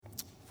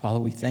Father,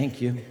 we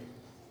thank you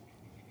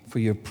for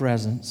your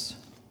presence.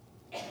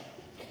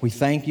 We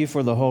thank you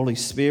for the Holy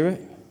Spirit,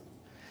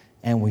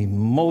 and we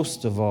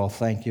most of all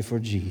thank you for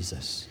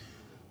Jesus.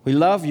 We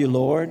love you,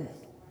 Lord.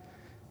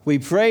 We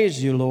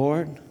praise you,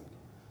 Lord.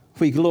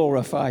 We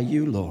glorify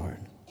you, Lord.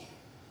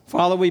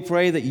 Father, we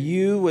pray that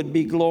you would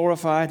be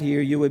glorified here,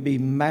 you would be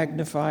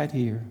magnified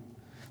here,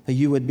 that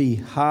you would be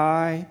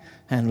high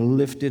and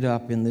lifted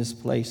up in this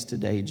place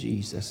today,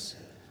 Jesus.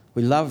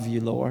 We love you,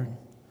 Lord.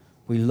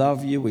 We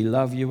love you, we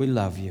love you, we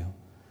love you.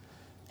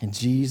 In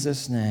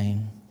Jesus'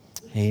 name,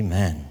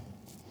 amen.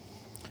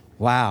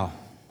 Wow.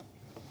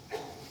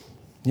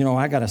 You know,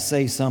 I got to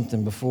say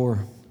something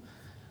before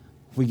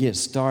we get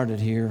started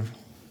here.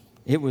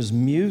 It was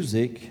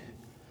music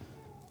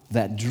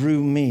that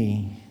drew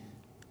me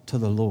to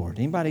the Lord.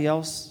 Anybody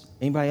else?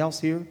 Anybody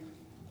else here?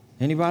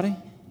 Anybody?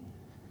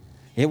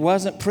 It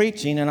wasn't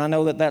preaching, and I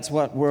know that that's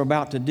what we're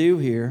about to do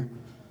here,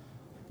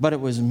 but it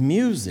was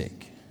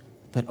music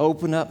that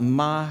opened up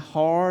my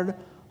hard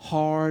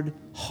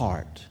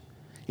heart.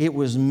 It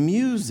was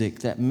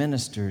music that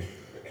ministered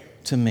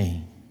to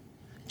me.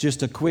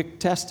 Just a quick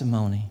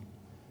testimony.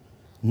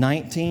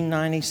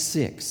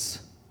 1996,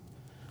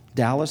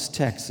 Dallas,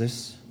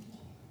 Texas.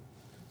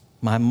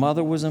 My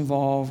mother was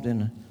involved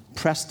in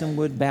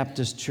Prestonwood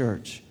Baptist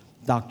Church.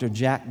 Dr.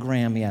 Jack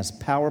Graham, he has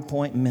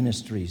PowerPoint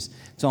Ministries.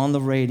 It's on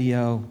the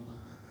radio.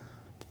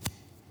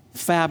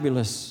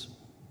 Fabulous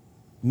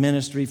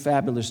ministry,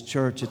 fabulous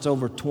church. It's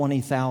over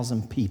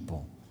 20,000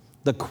 people.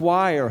 The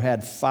choir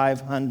had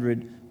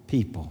 500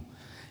 people.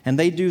 And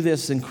they do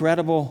this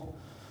incredible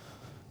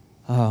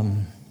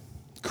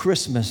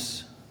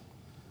Christmas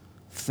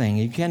thing.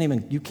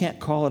 You can't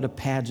call it a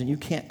pageant. You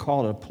can't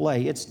call it a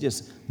play. It's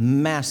just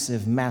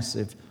massive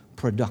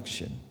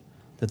production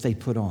that they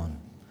put on.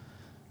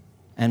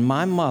 And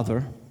my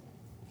mother,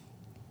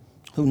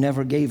 who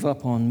never gave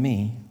up on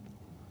me,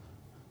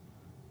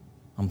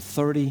 I'm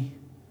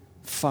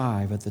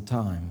 35 at the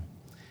time,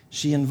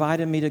 she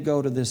invited me to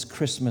go to this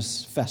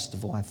Christmas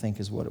festival, I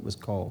think is what it was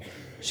called.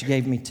 She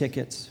gave me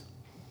tickets.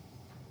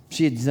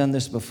 She had done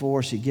this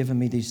before. She'd given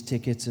me these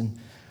tickets, and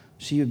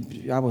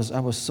I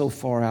was so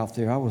far out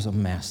there. I was a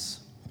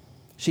mess.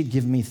 She'd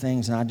give me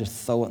things, and I'd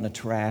just throw it in the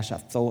trash.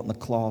 I'd throw it in the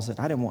closet.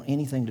 I didn't want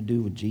anything to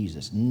do with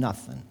Jesus,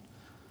 nothing.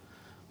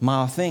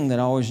 My thing that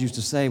I always used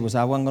to say was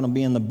I wasn't going to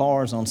be in the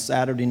bars on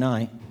Saturday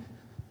night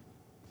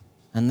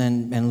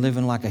and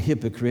living like a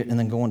hypocrite and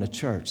then going to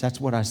church. That's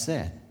what I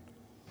said.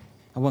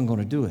 I wasn't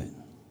going to do it.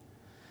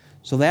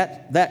 So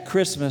that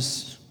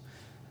Christmas,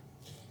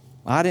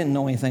 I didn't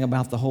know anything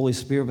about the Holy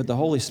Spirit, but the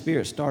Holy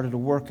Spirit started to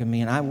work in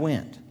me, and I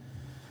went.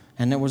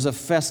 And there was a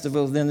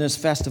festival. Then this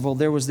festival,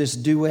 there was this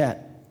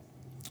duet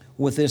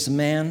with this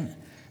man,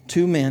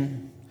 two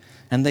men,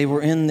 and they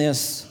were in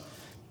this,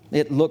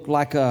 it looked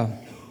like a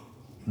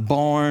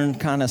barn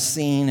kind of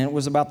scene, and it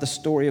was about the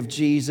story of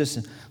Jesus.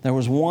 And there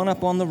was one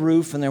up on the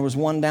roof, and there was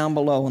one down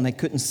below, and they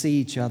couldn't see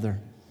each other.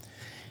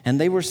 And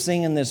they were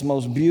singing this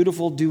most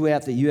beautiful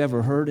duet that you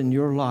ever heard in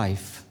your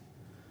life.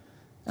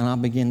 And I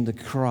began to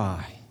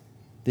cry.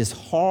 This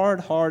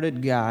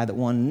hard-hearted guy that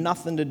wanted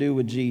nothing to do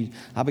with Jesus,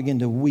 I began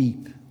to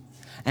weep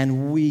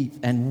and weep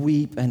and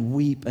weep and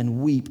weep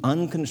and weep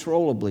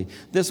uncontrollably.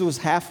 This was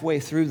halfway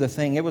through the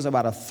thing. It was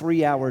about a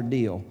 3-hour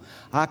deal.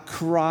 I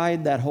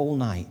cried that whole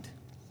night.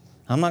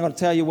 I'm not going to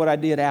tell you what I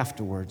did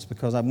afterwards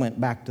because I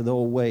went back to the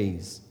old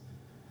ways.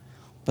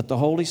 But the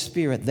Holy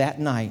Spirit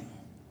that night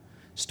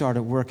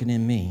started working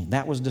in me.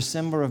 That was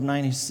December of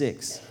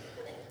 96.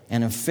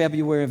 And in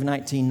February of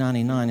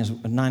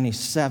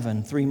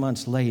 1997, 3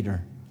 months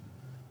later,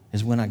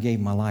 is when I gave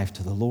my life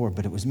to the Lord.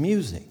 But it was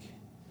music.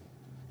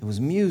 It was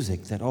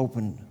music that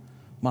opened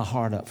my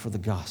heart up for the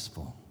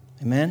gospel.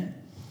 Amen?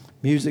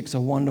 Music's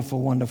a wonderful,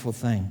 wonderful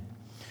thing.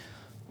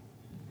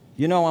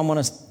 You know, I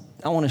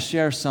want to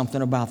share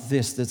something about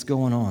this that's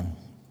going on.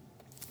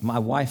 My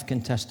wife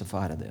can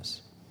testify to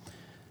this.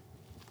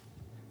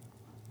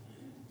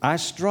 I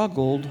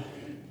struggled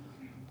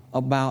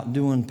about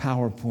doing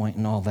PowerPoint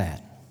and all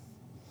that.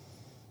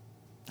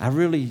 I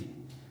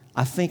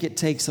think it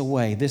takes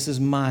away, this is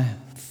my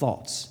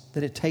thoughts,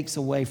 that it takes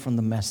away from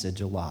the message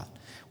a lot.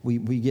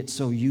 We get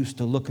so used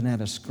to looking at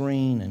a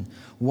screen and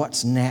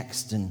what's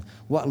next and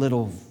what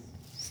little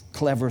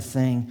clever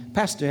thing.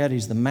 Pastor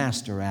Eddie's the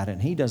master at it,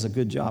 and he does a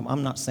good job.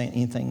 I'm not saying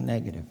anything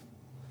negative.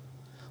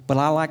 But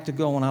I like to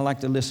go and I like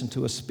to listen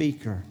to a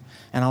speaker,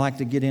 and I like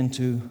to get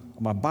into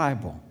my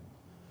Bible.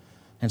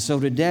 And so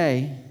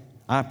today,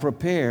 I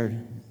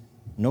prepared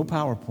no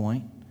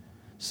PowerPoint.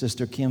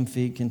 Sister Kim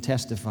Feig can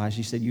testify.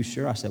 She said, "You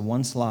sure?" I said,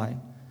 "One slide."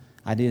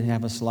 I did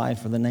have a slide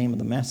for the name of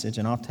the message,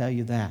 and I'll tell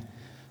you that.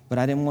 But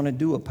I didn't want to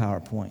do a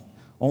PowerPoint.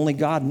 Only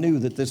God knew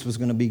that this was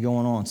going to be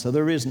going on. So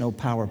there is no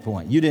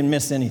PowerPoint. You didn't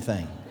miss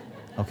anything,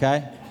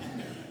 okay?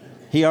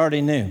 He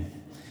already knew.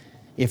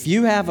 If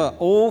you have an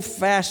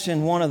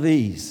old-fashioned one of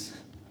these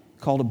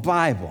called a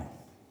Bible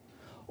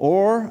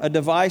or a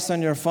device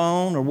on your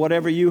phone or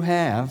whatever you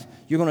have,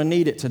 you're going to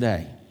need it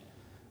today.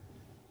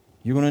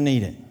 You're going to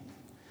need it.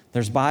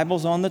 There's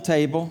Bibles on the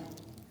table.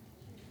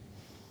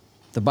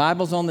 The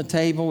Bible's on the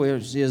table.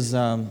 It is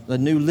the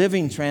New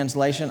Living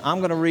Translation. I'm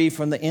going to read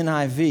from the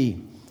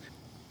NIV.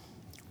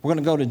 We're going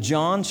to go to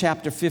John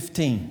chapter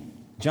 15.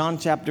 John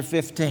chapter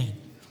 15,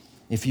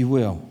 if you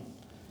will.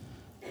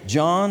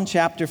 John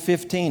chapter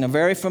 15, a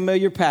very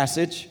familiar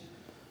passage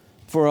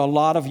for a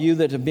lot of you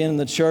that have been in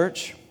the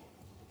church.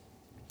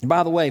 And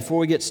by the way, before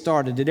we get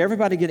started, did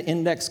everybody get an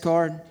index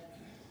card?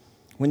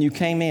 When you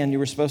came in, you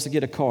were supposed to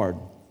get a card.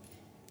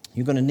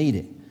 You're going to need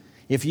it.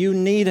 If you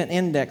need an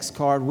index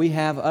card, we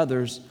have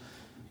others.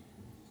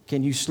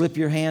 Can you slip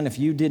your hand? If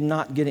you did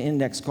not get an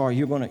index card,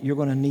 you're going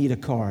to need a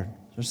card.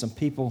 There's some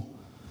people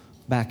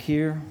back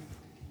here.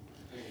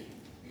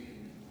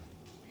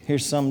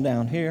 Here's some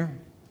down here.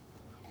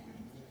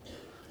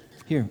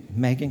 Here,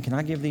 Megan, can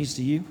I give these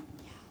to you?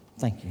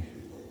 Thank you.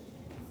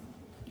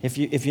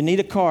 If you need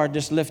a card,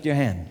 just lift your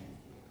hand.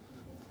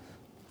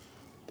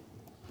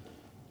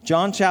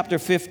 John chapter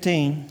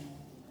 15.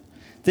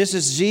 This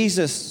is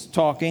Jesus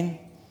talking.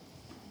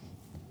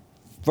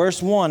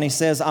 Verse 1, he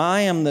says,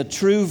 I am the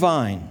true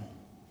vine.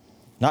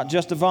 Not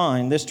just a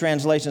vine. This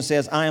translation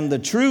says, I am the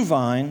true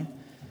vine,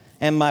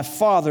 and my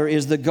Father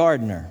is the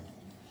gardener.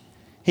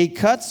 He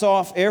cuts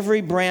off every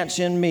branch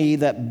in me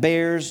that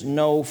bears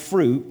no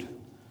fruit,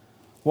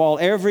 while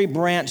every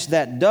branch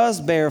that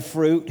does bear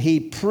fruit, he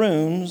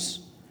prunes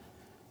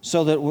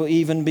so that it will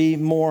even be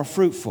more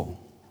fruitful.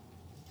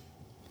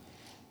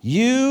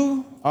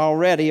 You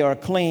already are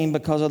clean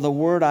because of the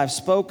word I've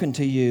spoken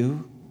to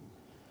you.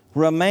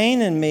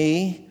 Remain in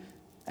me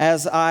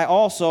as I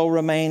also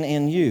remain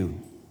in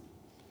you.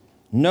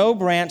 No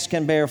branch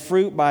can bear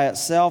fruit by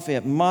itself.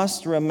 It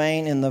must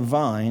remain in the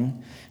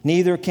vine.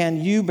 Neither can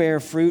you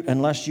bear fruit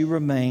unless you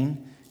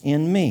remain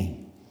in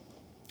me.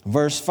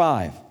 Verse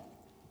 5.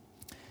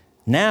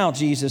 Now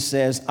Jesus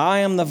says, I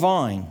am the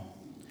vine,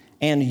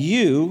 and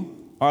you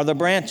are the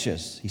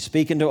branches. He's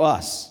speaking to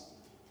us.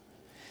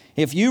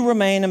 If you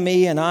remain in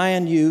me and I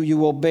in you, you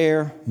will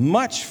bear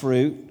much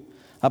fruit.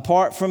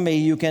 Apart from me,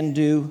 you can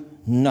do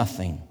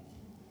nothing.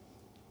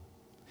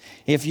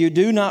 If you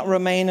do not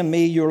remain in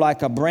me, you're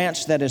like a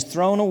branch that is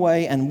thrown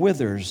away and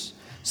withers.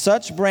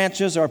 Such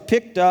branches are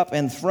picked up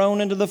and thrown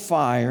into the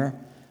fire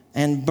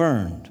and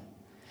burned.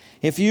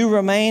 If you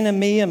remain in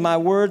me and my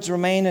words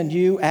remain in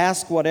you,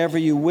 ask whatever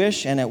you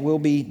wish and it will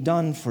be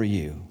done for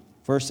you.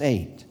 Verse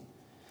 8.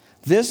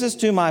 This is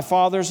to my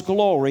Father's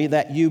glory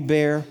that you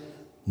bear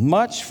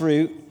much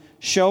fruit,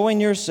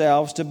 showing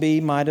yourselves to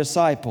be my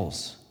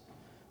disciples.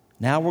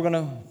 Now we're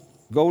going to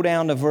go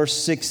down to verse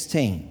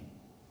 16.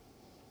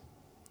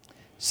 It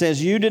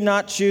says, you did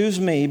not choose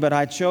me, but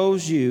I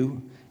chose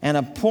you and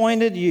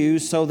appointed you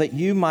so that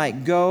you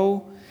might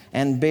go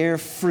and bear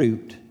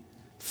fruit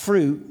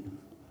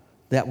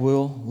that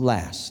will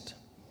last.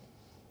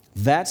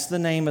 That's the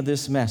name of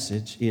this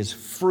message, is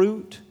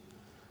fruit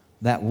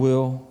that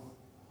will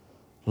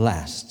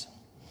last.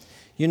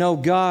 You know,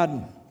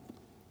 God,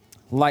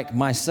 like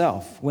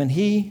myself, when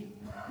He,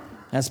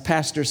 as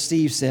Pastor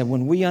Steve said,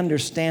 when we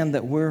understand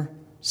that we're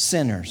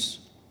sinners,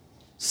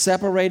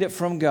 separated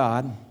from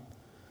God,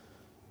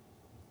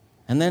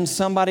 and then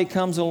somebody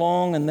comes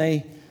along and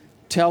they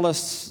tell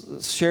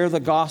us, share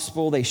the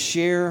gospel, they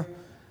share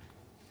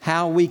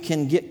how we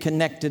can get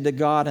connected to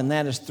God, and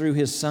that is through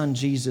His Son,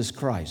 Jesus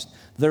Christ.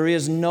 There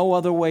is no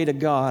other way to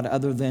God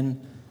other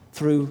than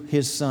through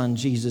His Son,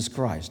 Jesus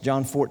Christ.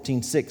 John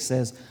 14:6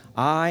 says,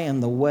 I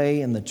am the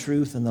way and the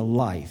truth and the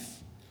life.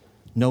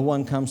 No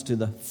one comes to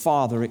the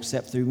Father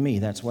except through me.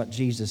 That's what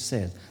Jesus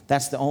said.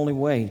 That's the only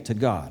way to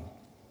God.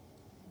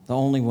 The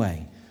only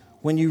way.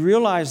 When you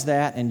realize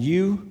that and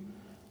you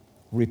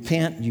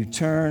repent, you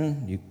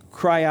turn, you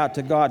cry out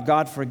to God,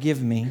 God,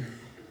 forgive me,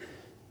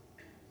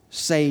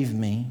 save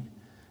me.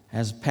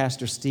 As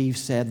Pastor Steve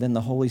said, then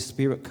the Holy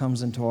Spirit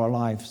comes into our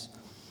lives.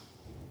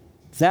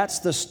 That's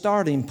the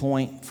starting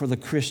point for the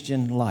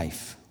Christian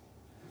life.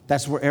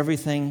 That's where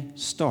everything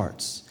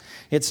starts.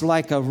 It's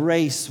like a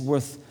race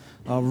with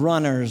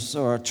runners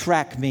or a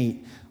track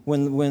meet.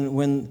 When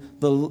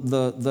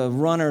the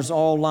runners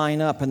all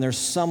line up and there's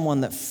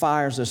someone that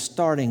fires a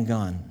starting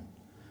gun.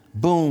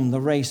 Boom, the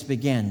race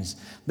begins.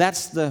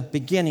 That's the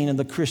beginning of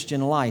the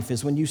Christian life,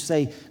 is when you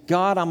say,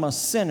 God, I'm a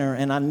sinner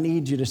and I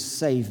need you to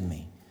save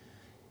me.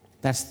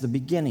 That's the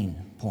beginning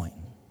point.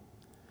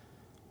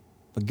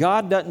 But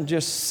God doesn't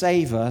just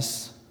save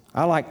us.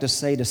 I like to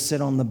say to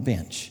sit on the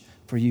bench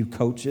for you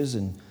coaches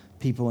and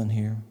people in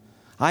here.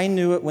 I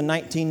knew it when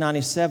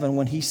 1997,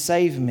 when He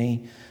saved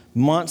me,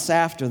 months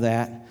after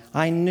that,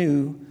 I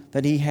knew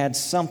that He had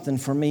something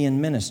for me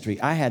in ministry.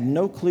 I had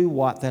no clue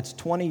what. That's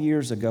 20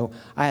 years ago.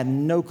 I had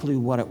no clue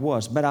what it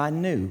was, but I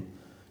knew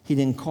He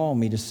didn't call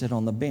me to sit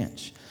on the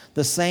bench.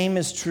 The same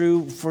is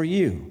true for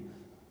you.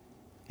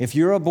 If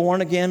you're a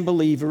born-again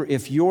believer,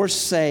 if you're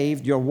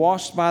saved, you're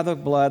washed by the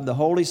blood, the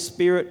Holy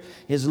Spirit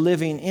is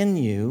living in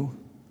you,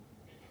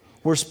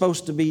 we're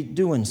supposed to be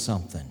doing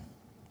something.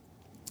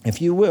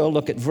 If you will,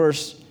 look at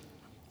verse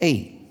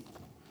 8.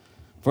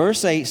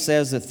 Verse 8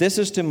 says that this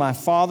is to my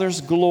Father's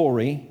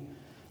glory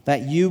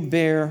that you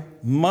bear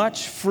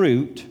much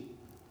fruit,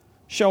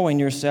 showing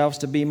yourselves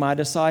to be my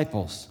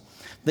disciples.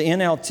 The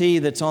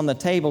NLT that's on the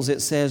tables,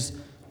 it says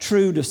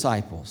true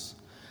disciples.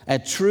 A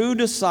true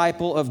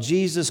disciple of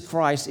Jesus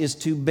Christ is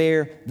to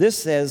bear,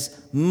 this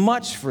says,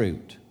 much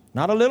fruit.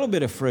 Not a little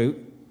bit of fruit.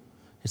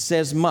 It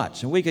says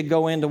much. And we could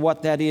go into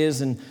what that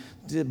is,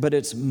 but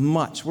it's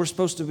much. We're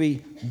supposed to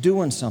be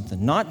doing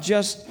something. Not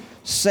just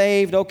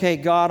saved, okay,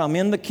 God, I'm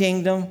in the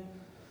kingdom,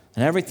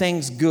 and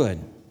everything's good.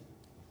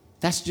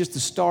 That's just the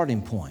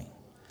starting point.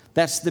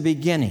 That's the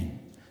beginning.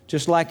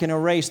 Just like in a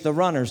race, the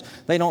runners,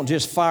 they don't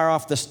just fire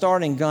off the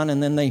starting gun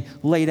and then they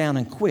lay down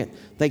and quit.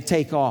 They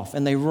take off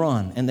and they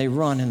run and they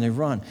run and they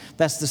run.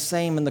 That's the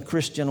same in the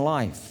Christian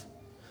life.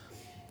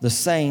 The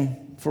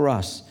same for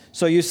us.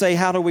 So you say,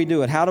 how do we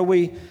do it? How do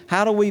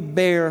we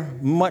bear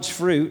much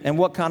fruit? And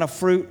what kind of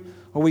fruit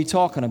are we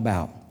talking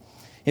about?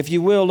 If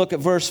you will, look at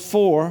verse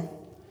 4.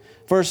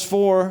 Verse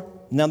 4,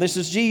 now this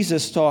is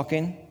Jesus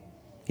talking.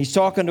 He's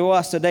talking to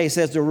us today. He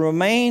says, to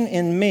remain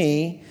in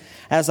me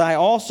as I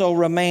also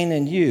remain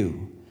in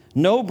you.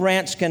 No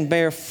branch can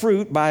bear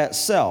fruit by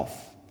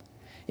itself.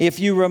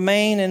 If you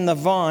remain in the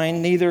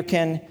vine,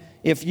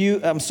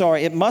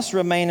 it must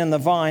remain in the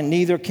vine,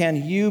 neither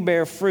can you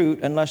bear fruit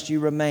unless you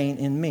remain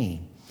in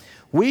me.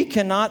 We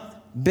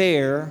cannot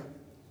bear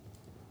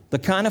the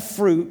kind of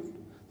fruit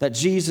that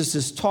Jesus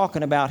is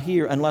talking about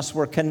here unless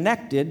we're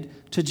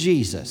connected to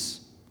Jesus.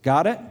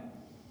 Got it?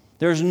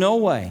 There's no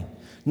way.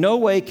 No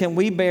way can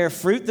we bear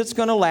fruit that's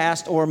going to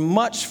last or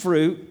much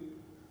fruit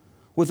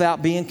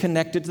without being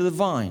connected to the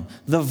vine.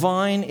 The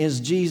vine is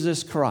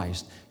Jesus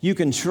Christ. You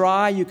can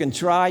try.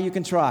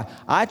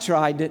 I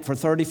tried it for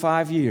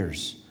 35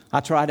 years. I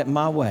tried it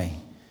my way,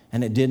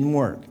 and it didn't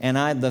work.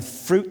 And the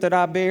fruit that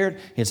I bared,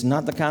 it's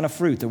not the kind of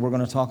fruit that we're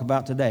going to talk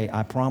about today,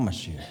 I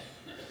promise you.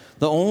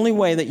 The only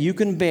way that you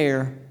can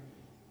bear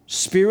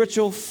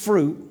spiritual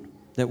fruit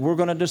that we're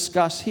going to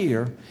discuss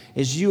here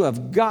is you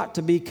have got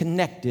to be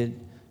connected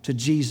to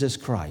Jesus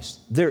Christ.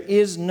 There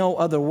is no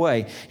other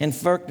way. In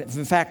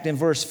fact, in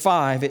verse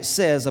 5, it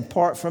says,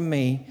 apart from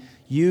me,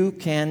 you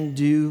can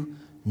do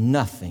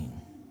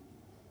nothing.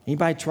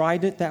 Anybody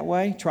tried it that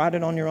way? Tried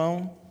it on your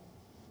own?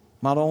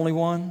 Am I the only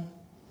one?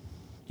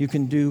 You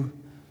can do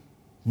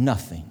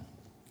nothing.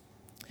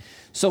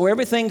 So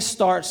everything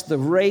starts, the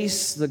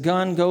race, the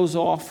gun goes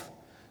off,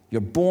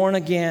 you're born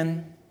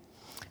again,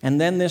 and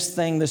then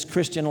this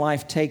Christian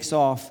life takes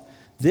off.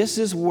 This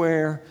is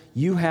where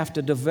you have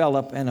to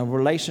develop, and a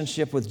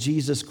relationship with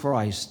Jesus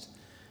Christ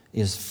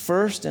is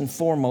first and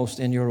foremost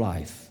in your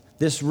life.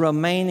 This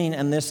remaining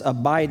and this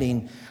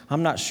abiding,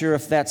 I'm not sure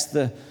if that's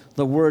the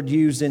word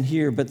used in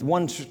here, but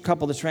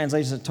couple of the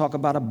translations that talk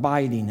about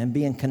abiding and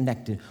being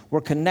connected.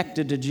 We're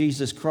connected to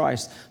Jesus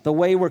Christ. The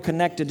way we're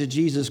connected to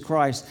Jesus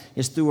Christ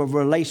is through a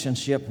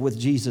relationship with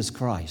Jesus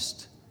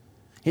Christ.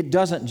 It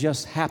doesn't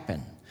just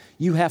happen.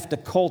 You have to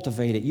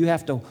cultivate it. You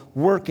have to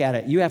work at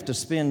it. You have to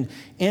spend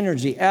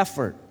energy,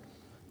 effort,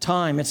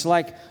 time. It's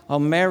like a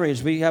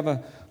marriage. We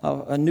have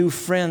a new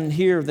friend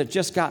here that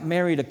just got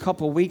married a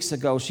couple weeks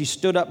ago. She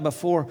stood up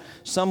before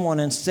someone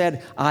and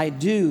said, I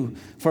do,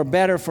 for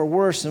better, for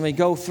worse. And we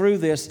go through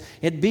this.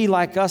 It'd be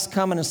like us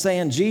coming and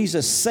saying,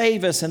 Jesus,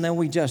 save us, and then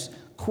we just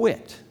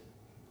quit.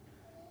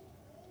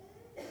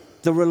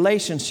 The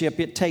relationship,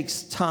 it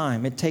takes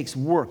time. It takes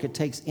work. It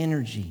takes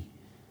energy.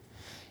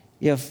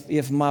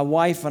 If my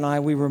wife and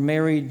I, we were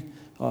married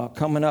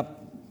coming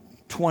up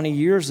 20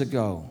 years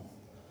ago,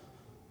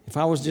 if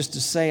I was just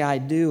to say I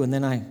do and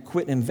then I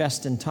quit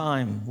investing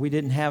time, we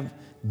didn't have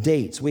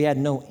dates. We had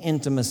no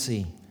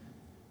intimacy.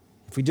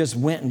 If we just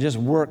went and just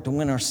worked and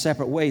went our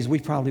separate ways, we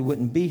probably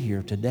wouldn't be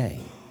here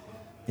today.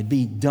 It'd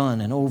be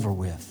done and over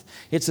with.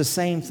 It's the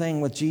same thing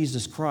with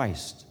Jesus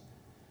Christ.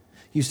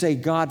 You say,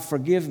 God,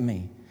 forgive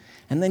me.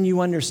 And then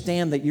you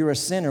understand that you're a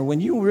sinner.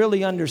 When you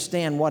really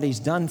understand what He's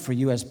done for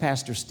you, as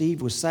Pastor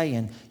Steve was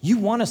saying, you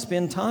want to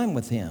spend time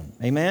with Him.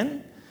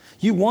 Amen?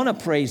 You want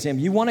to praise Him.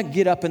 You want to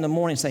get up in the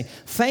morning and say,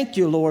 thank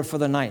you, Lord, for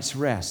the night's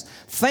rest.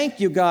 Thank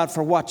you, God,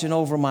 for watching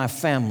over my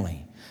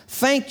family.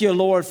 Thank you,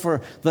 Lord,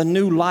 for the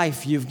new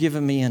life you've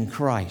given me in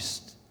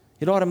Christ.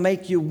 It ought to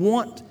make you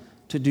want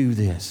to do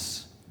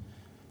this.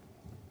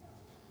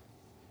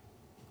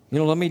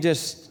 Let me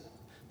just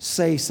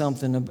say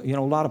something.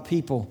 A lot of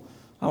people,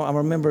 I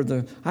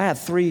remember I had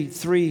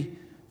three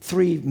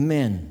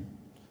men.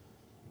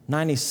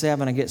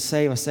 97, I get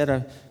saved. I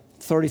said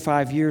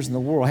 35 years in the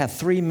world. I had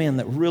 3 men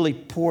that really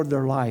poured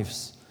their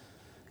lives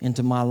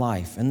into my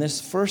life. And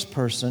this first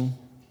person,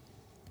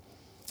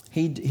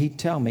 he'd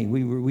tell me,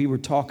 we were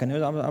talking.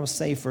 I was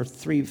saved for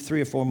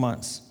three or 4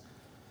 months.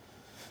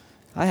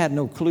 I had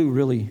no clue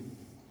really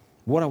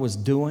what I was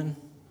doing.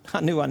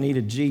 I knew I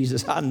needed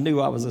Jesus. I knew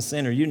I was a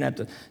sinner. You didn't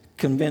have to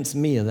convince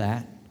me of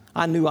that.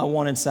 I knew I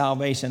wanted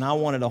salvation. I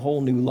wanted a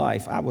whole new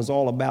life. I was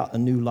all about a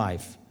new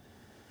life.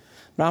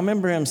 But I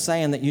remember him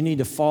saying that you need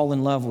to fall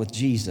in love with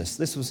Jesus.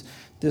 This was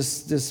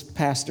this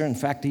pastor. In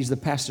fact, he's the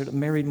pastor that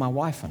married my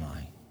wife and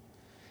I.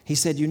 He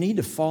said, you need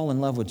to fall in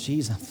love with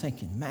Jesus. I'm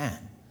thinking, man,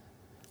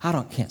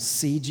 can't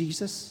see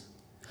Jesus.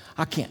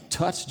 I can't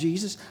touch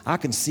Jesus. I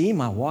can see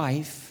my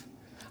wife.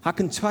 I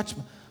can touch.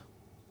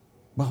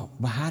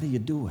 But how do you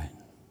do it?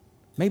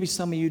 Maybe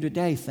some of you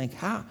today think,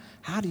 how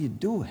do you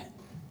do it?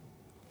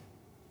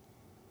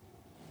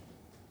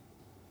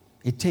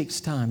 It takes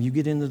time. You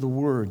get into the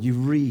Word, you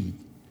read,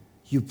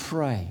 you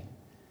pray.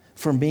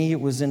 For me, it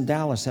was in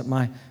Dallas at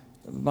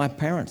my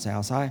parents'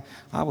 house. I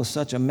was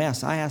such a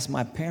mess. I asked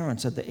my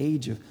parents at the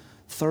age of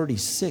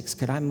 36,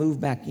 could I move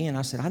back in?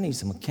 I said, I need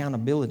some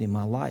accountability in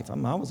my life. I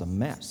was a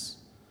mess,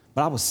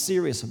 but I was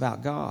serious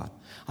about God.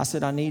 I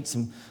said, I need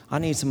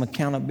some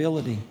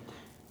accountability.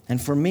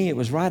 And for me, it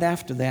was right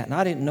after that, and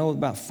I didn't know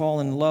about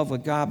falling in love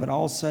with God, but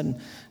all of a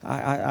sudden,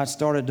 I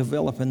started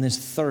developing this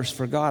thirst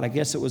for God. I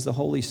guess it was the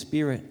Holy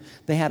Spirit.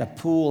 They had a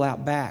pool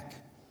out back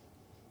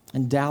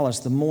in Dallas.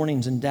 The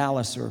mornings in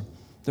Dallas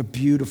they're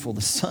beautiful.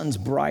 The sun's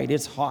bright.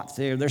 It's hot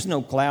there. There's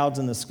no clouds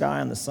in the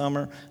sky in the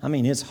summer.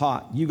 It's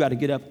hot. You got to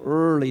get up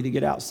early to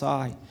get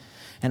outside.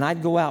 And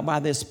I'd go out by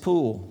this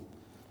pool,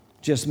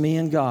 just me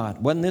and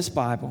God. Wasn't this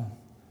Bible?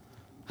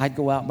 I'd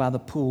go out by the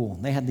pool.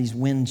 They had these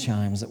wind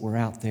chimes that were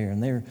out there,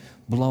 and they're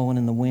blowing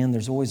in the wind.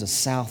 There's always a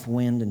south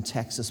wind in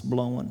Texas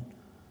blowing.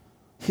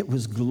 It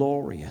was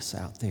glorious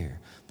out there.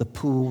 The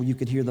pool, you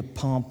could hear the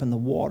pump and the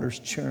water's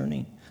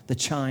churning. The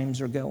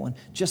chimes are going.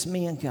 Just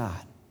me and God.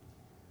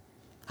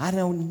 I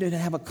didn't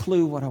have a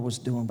clue what I was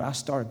doing, but I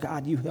started,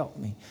 God, you help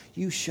me.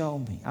 You show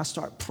me. I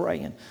start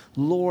praying.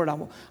 Lord,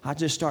 I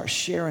just start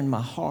sharing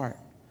my heart,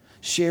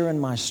 sharing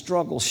my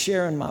struggles,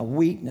 sharing my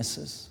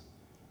weaknesses.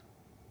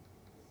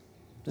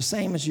 The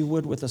same as you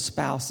would with a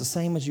spouse, the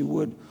same as you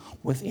would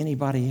with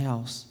anybody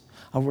else.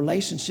 A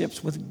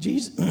relationship with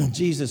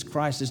Jesus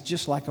Christ is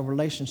just like a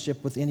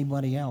relationship with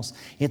anybody else.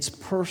 It's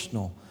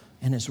personal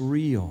and it's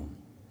real.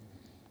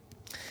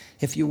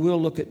 If you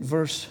will, look at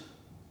verse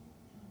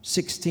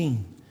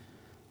 16.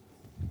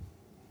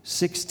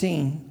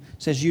 16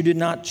 says, you did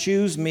not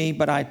choose me,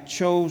 but I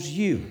chose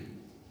you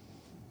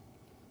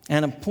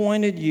and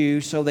appointed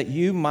you so that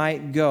you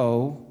might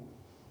go.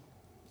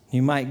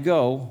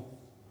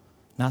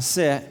 Now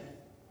sit.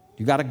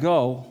 You got to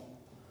go.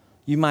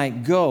 You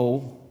might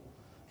go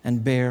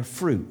and bear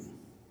fruit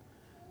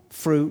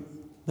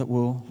that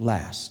will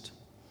last.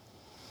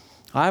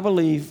 I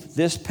believe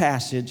this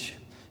passage,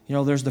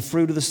 there's the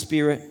fruit of the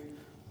Spirit,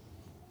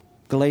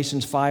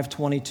 Galatians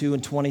 5:22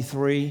 and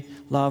 23,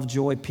 love,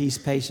 joy, peace,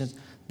 patience.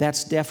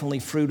 That's definitely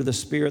fruit of the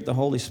Spirit. The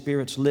Holy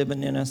Spirit's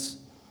living in us.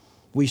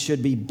 We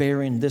should be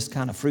bearing this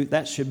kind of fruit.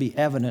 That should be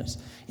evidence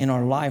in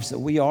our lives that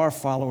we are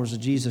followers of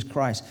Jesus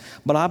Christ.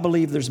 But I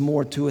believe there's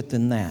more to it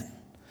than that.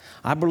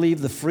 I believe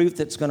the fruit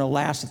that's going to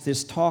last that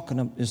this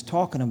is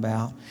talking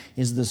about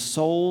is the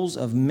souls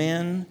of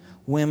men,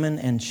 women,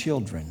 and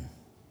children.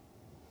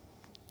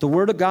 The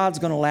Word of God's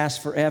going to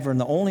last forever, and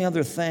the only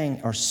other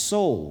thing are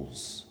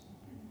souls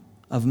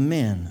of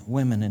men,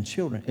 women, and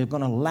children. It's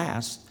going to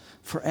last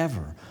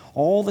forever.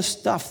 All the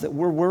stuff that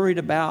we're worried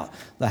about,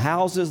 the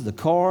houses, the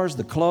cars,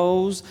 the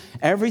clothes,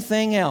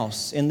 everything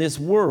else in this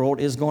world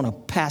is going to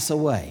pass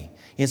away.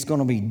 It's going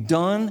to be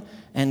done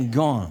and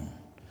gone.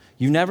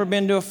 You've never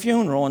been to a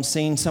funeral and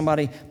seen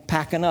somebody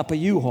packing up a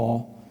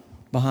U-Haul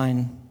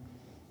behind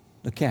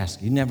the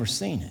casket. You've never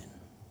seen it.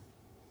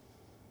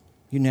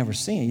 You've never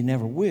seen it. You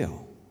never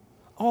will.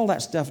 All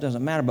that stuff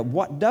doesn't matter. But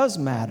what does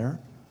matter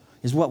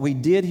is what we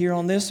did here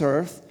on this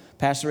earth.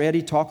 Pastor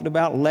Eddie talked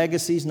about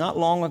legacies not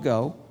long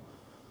ago.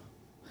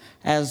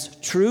 As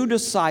true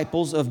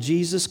disciples of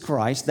Jesus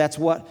Christ, that's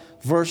what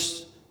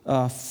verse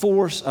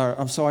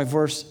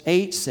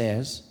 8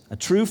 says. A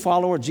true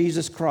follower of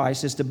Jesus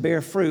Christ is to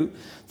bear fruit.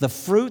 The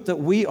fruit that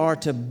we are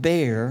to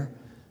bear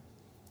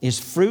is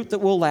fruit that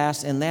will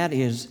last, and that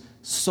is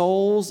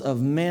souls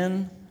of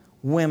men,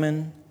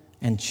 women,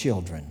 and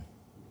children.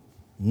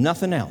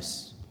 Nothing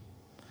else.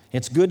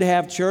 It's good to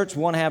have church.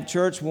 We want to have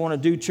church. We want to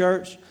do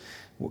church.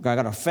 We've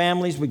got our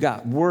families. We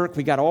got work.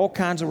 We got all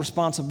kinds of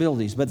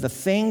responsibilities. But the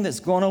thing that's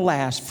going to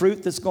last,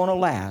 fruit that's going to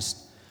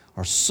last,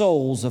 are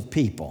souls of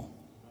people.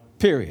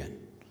 Period.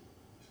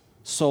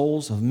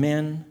 Souls of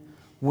men,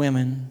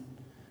 women,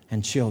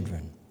 and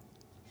children.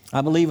 I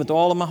believe with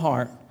all of my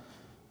heart.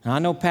 And I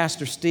know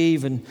Pastor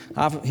Steve, and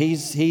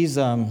he's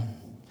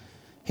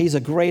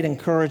a great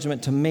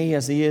encouragement to me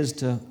as he is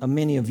to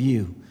many of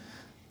you.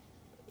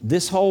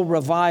 This whole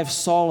Revive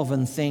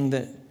Sullivan thing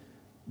that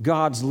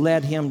God's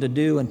led him to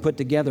do and put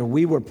together,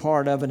 we were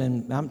part of it,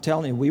 and I'm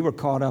telling you, we were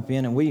caught up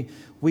in it.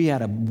 We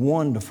had a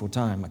wonderful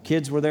time. My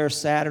kids were there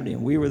Saturday,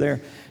 and we were there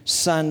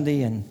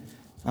Sunday, and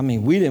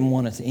we didn't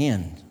want it to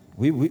end.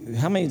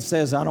 How many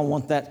says, I don't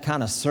want that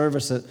kind of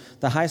service at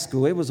the high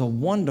school? It was a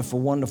wonderful,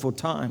 wonderful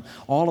time.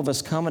 All of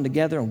us coming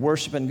together and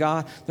worshiping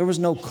God. There was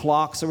no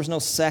clocks. There was no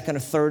second or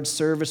third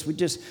service. We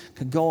just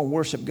could go and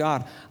worship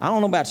God. I don't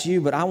know about you,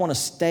 but I want to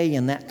stay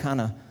in that kind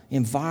of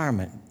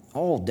environment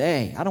all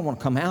day. I don't want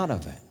to come out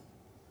of it.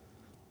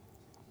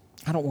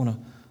 I don't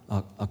want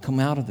to come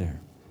out of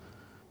there.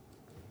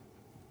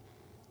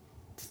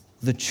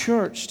 The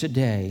church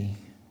today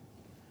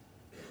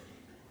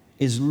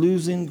is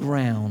losing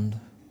ground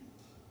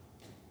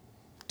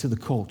to the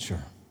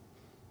culture.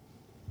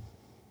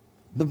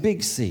 The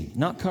big C,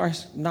 not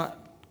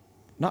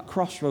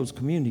Crossroads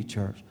Community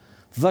Church,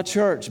 The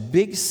church,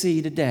 Big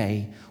C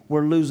today,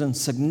 we're losing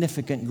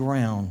significant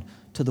ground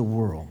to the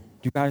world.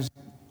 You guys,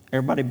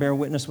 everybody bear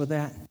witness with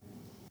that?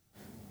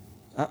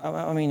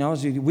 I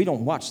mean, we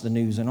don't watch the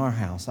news in our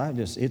house.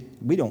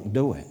 We don't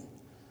do it.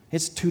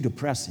 It's too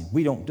depressing.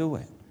 We don't do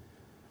it.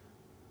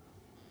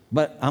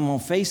 But I'm on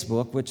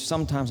Facebook, which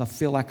sometimes I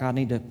feel like I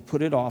need to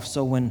put it off.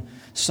 So when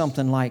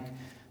something like,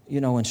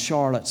 in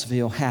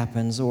Charlottesville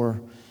happens,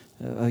 or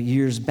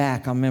years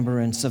back, I remember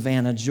in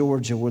Savannah,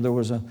 Georgia, where there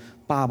was a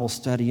Bible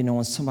study,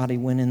 and somebody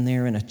went in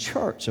there in a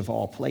church of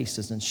all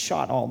places and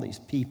shot all these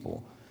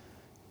people.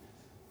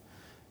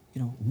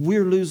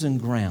 We're losing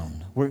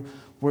ground.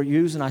 We're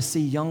using, I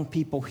see young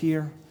people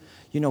here.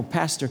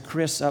 Pastor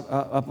Chris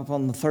up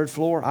on the third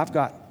floor, I've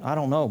got,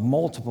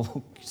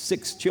 multiple,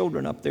 6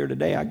 children up there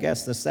today. I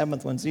guess the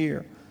 7th one's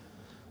here.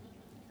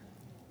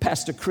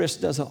 Pastor Chris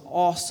does an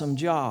awesome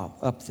job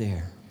up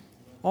there.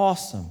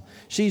 Awesome.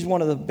 She's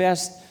one of the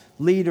best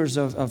leaders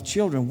of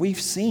children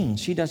we've seen.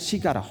 She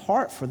got a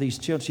heart for these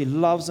children. She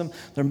loves them.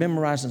 They're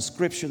memorizing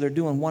Scripture. They're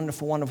doing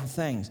wonderful, wonderful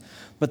things.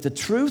 But the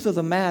truth of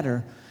the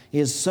matter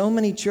is, so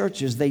many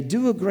churches, they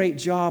do a great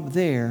job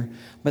there,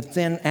 but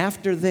then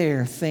after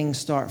there, things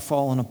start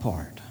falling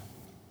apart.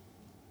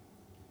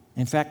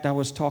 In fact, I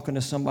was talking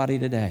to somebody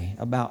today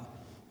about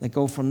they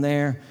go from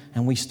there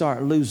and we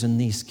start losing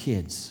these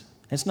kids.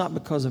 It's not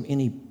because of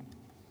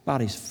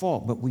anybody's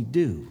fault, but we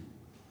do.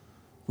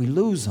 We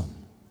lose them.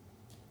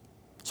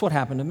 That's what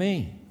happened to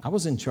me. I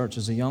was in church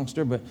as a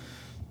youngster, but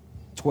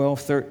 12,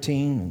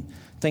 13, and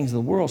things of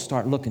the world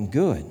start looking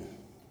good.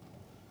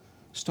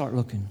 Start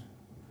looking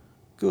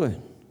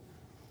good.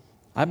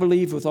 I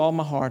believe with all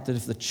my heart that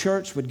if the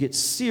church would get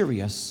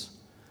serious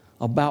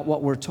about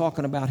what we're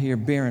talking about here,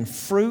 bearing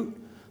fruit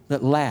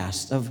that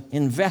lasts, of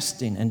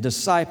investing and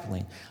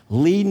discipling,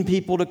 leading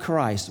people to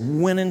Christ,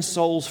 winning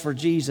souls for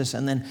Jesus,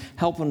 and then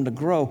helping them to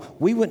grow,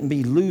 we wouldn't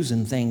be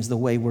losing things the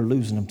way we're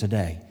losing them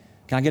today.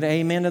 Can I get an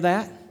amen to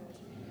that?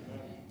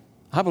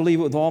 I believe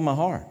it with all my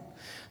heart.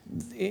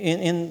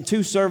 In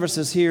 2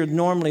 services here,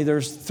 normally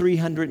there's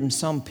 300 and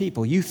some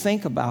people. You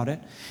think about it.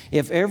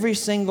 If every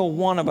single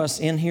one of us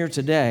in here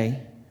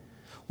today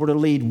were to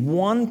lead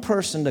one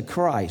person to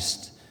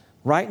Christ,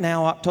 right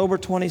now, October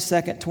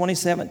 22nd,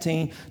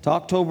 2017 to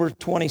October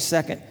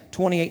 22nd,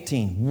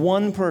 2018,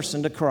 one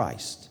person to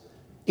Christ,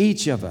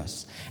 each of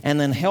us, and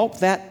then help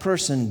that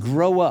person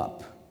grow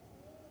up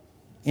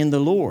in the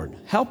Lord.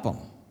 Help them.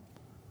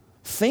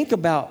 Think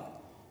about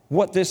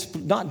what this,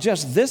 not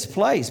just this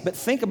place, but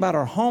think about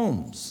our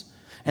homes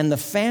and the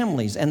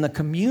families and the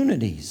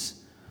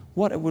communities,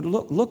 what it would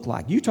look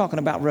like. You're talking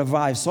about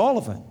Revive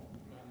Sullivan.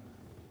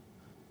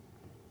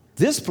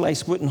 This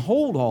place wouldn't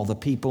hold all the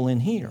people in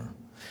here.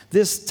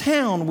 This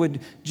town would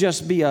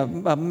just be a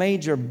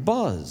major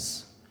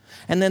buzz.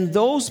 And then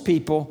those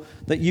people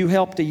that you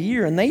helped a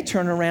year, and they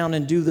turn around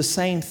and do the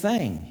same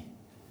thing.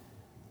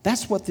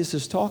 That's what this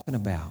is talking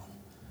about.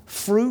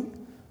 Fruit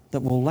that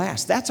will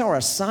last. That's our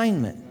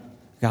assignment.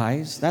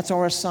 Guys, that's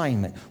our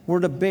assignment.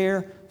 We're to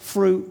bear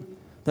fruit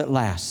that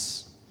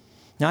lasts.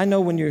 Now, I know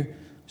when you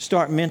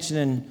start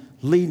mentioning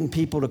leading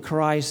people to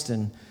Christ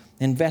and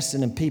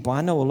investing in people,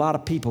 I know a lot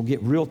of people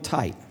get real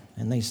tight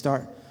and they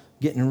start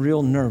getting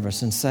real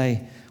nervous and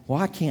say,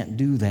 well, I can't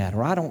do that,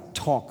 or I don't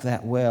talk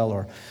that well,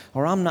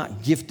 or I'm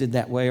not gifted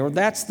that way, or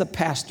that's the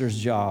pastor's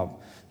job.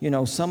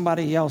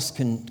 Somebody else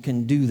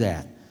can do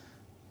that.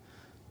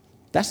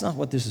 That's not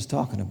what this is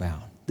talking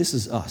about. This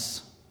is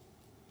us.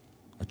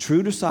 A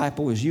true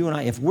disciple is you and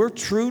I. If we're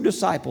true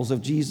disciples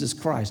of Jesus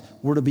Christ,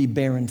 we're to be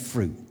bearing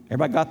fruit.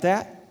 Everybody got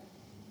that?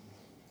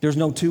 There's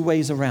no 2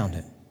 ways around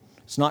it.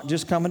 It's not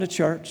just coming to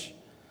church.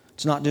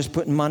 It's not just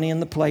putting money in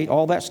the plate.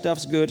 All that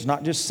stuff's good. It's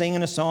not just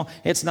singing a song.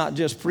 It's not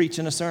just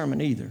preaching a sermon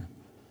either.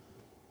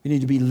 You need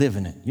to be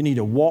living it. You need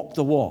to walk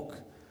the walk,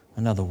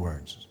 in other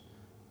words.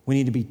 We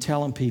need to be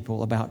telling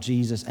people about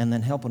Jesus and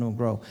then helping them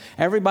grow.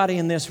 Everybody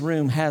in this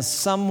room has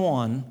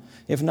someone,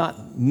 if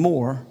not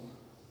more,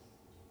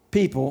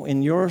 people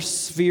in your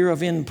sphere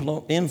of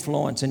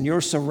influence and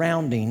your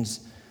surroundings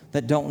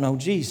that don't know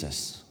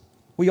Jesus.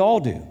 We all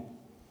do.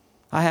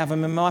 I have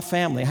them in my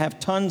family. I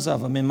have tons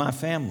of them in my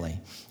family.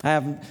 I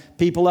have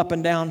people up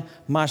and down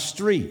my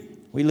street.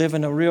 We live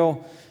in a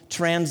real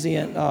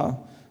transient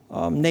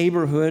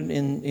neighborhood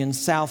in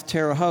South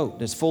Terre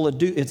Haute. It's full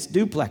of it's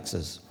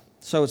duplexes.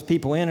 So it's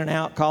people in and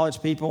out,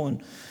 college people.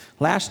 And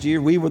last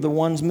year, we were the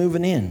ones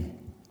moving in.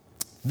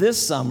 This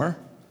summer,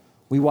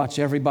 we watch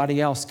everybody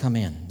else come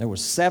in. There were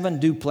 7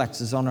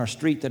 duplexes on our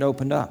street that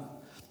opened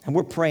up. And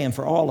we're praying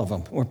for all of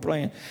them. We're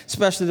praying,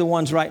 especially the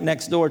ones right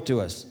next door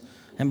to us.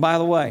 And by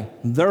the way,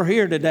 they're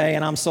here today,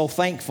 and I'm so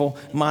thankful.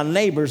 My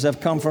neighbors have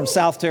come from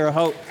South Terre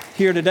Haute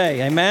here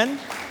today. Amen?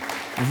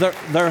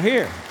 They're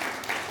here.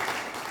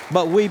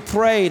 But we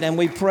prayed and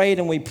we prayed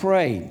and we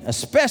prayed,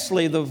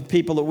 especially the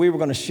people that we were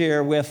going to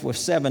share with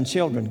 7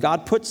 children.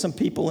 God put some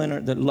people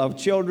in that love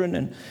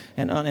children,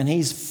 and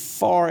He's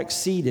far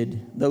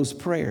exceeded those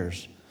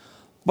prayers.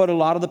 But a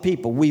lot of the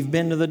people, we've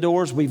been to the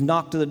doors, we've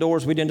knocked to the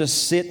doors, we didn't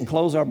just sit and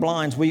close our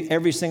blinds.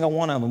 Every single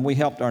one of them, we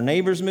helped our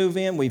neighbors move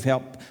in. We've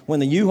helped, when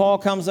the U-Haul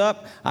comes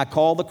up, I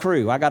call the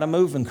crew. I got a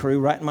moving crew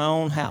right in my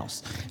own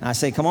house. And I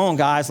say, come on,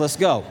 guys, let's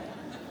go.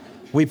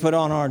 We put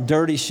on our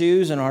dirty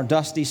shoes and our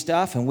dusty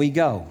stuff, and we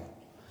go.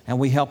 And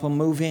we help them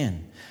move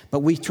in. But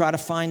we try to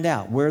find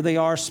out where they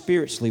are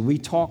spiritually. We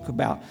talk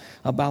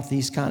about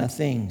these kind of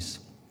things.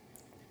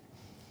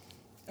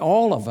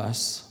 All of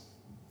us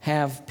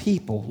have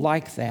people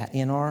like that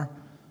in our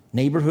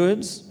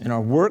neighborhoods, in our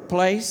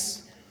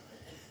workplace,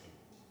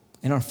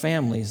 in our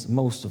families,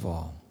 most of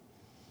all.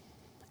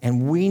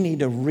 And we need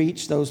to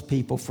reach those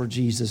people for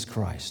Jesus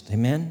Christ.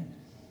 Amen?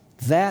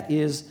 That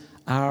is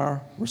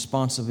our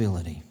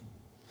responsibility.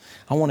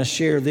 I want to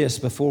share this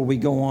before we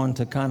go on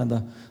to kind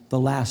of the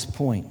last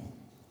point.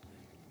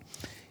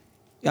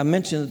 I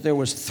mentioned that there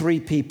was 3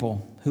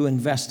 people who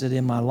invested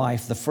in my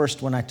life. The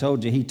first one I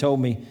told you, he told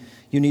me,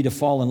 you need to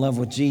fall in love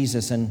with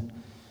Jesus. And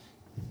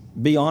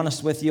be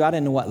honest with you, I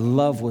didn't know what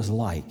love was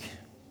like.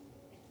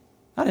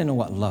 I didn't know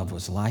what love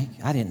was like.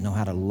 I didn't know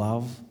how to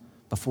love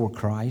before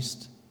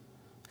Christ.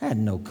 I had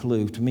no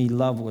clue. To me,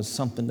 love was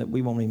something that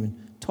we won't even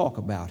talk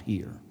about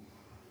here.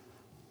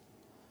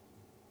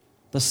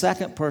 The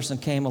second person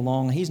came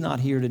along. He's not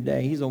here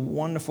today. He's a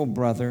wonderful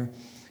brother.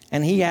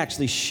 And he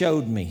actually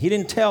showed me. He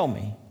didn't tell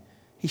me.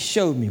 He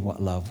showed me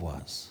what love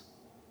was.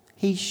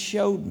 He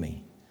showed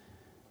me.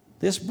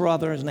 This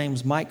brother, his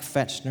name's Mike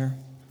Fetchner.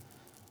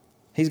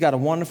 He's got a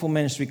wonderful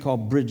ministry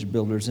called Bridge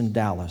Builders in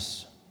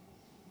Dallas.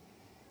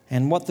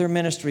 And what their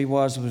ministry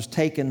was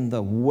taking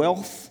the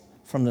wealth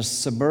from the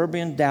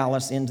suburban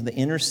Dallas into the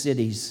inner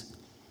cities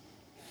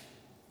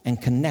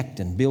and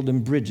connecting, building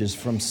bridges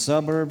from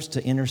suburbs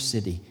to inner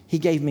city. He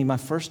gave me my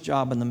first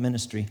job in the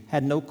ministry.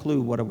 Had no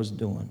clue what I was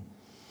doing.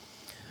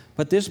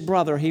 But this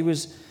brother, he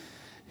was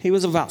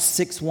about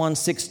 6'1",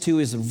 6'2". He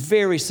was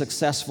very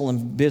successful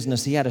in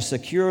business. He had a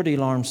security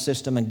alarm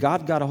system, and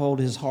God got a hold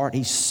of his heart.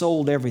 He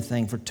sold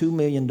everything for $2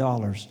 million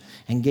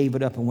and gave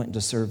it up and went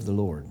to serve the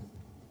Lord.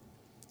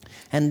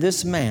 And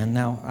this man,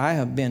 now, I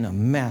have been a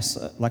mess,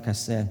 like I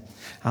said.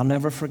 I'll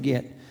never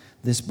forget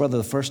this brother.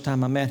 The first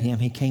time I met him,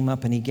 he came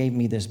up and he gave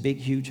me this big,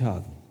 huge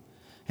hug.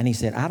 And he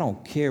said, I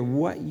don't care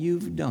what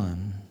you've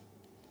done,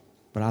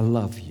 but I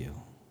love you.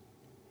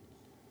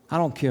 I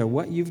don't care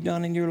what you've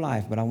done in your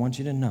life, but I want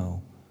you to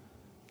know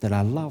that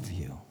I love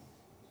you.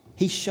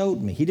 He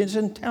showed me. He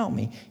didn't tell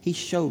me. He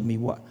showed me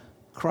what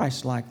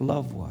Christ-like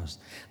love was.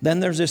 Then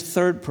there's this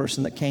third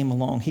person that came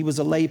along. He was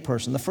a lay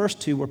person. The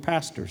first 2 were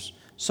pastors,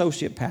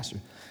 associate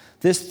pastors.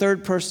 This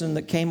third person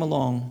that came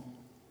along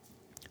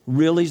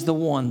really is the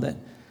one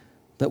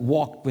that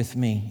walked with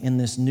me in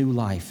this new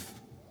life.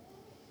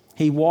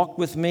 He walked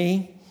with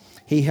me.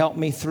 He helped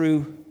me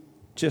through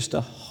just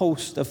a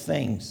host of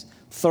things.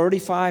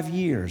 35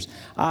 years.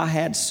 I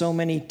had so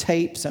many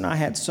tapes and I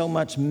had so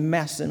much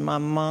mess in my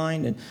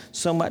mind and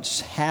so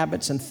much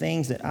habits and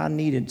things that I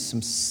needed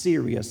some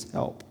serious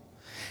help.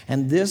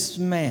 And this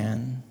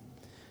man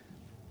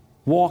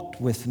walked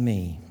with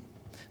me.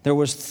 There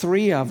was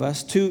 3 of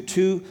us.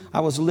 Two. I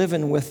was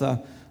living with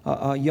a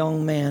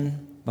young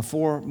man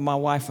before my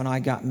wife and I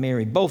got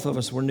married. Both of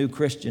us were new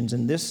Christians.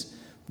 And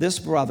this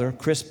brother,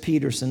 Chris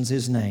Peterson's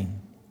his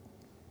name.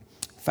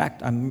 In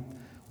fact,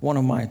 one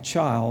of my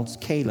child's,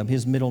 Caleb,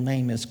 his middle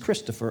name is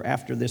Christopher,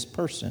 after this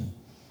person.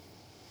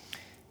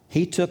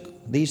 He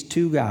took these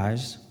 2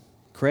 guys,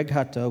 Craig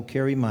Hutto,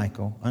 Kerry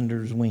Michael,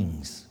 under his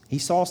wings. He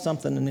saw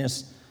something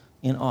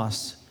in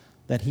us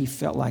that he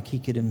felt like he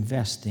could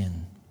invest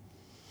in.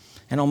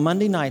 And on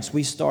Monday nights,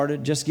 we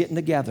started just getting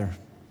together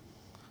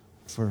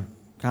for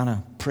kind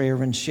of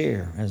prayer and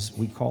share, as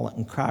we call it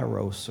in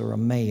Kairos or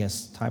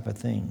Emmaus type of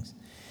things.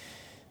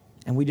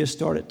 And we just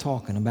started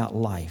talking about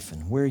life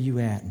and where you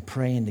at and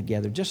praying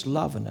together, just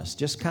loving us.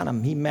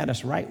 He met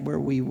us right where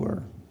we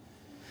were.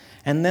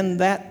 And then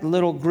that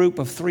little group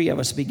of 3 of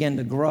us began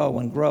to grow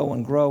and grow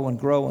and grow and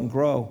grow and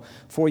grow.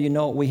 Before you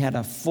know it, we had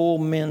a full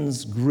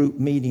men's group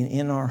meeting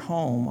in our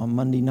home on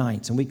Monday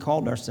nights. And we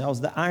called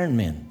ourselves the Iron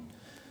Men.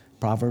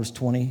 Proverbs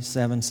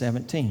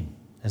 27:17.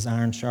 As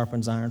iron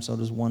sharpens iron, so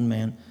does one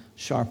man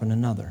sharpen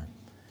another.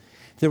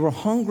 There were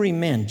hungry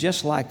men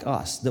just like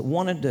us that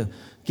wanted to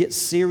get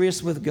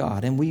serious with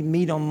God. And we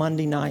meet on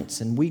Monday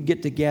nights and we'd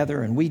get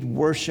together and we'd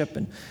worship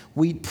and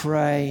we'd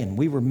pray and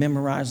we were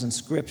memorizing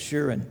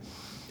scripture and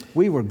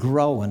we were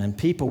growing and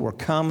people were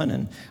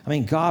coming.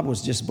 And God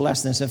was just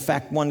blessing us. In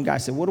fact, one guy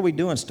said, what are we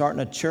doing,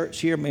 starting a church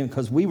here?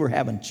 Because we were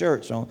having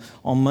church on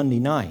Monday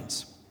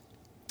nights.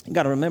 You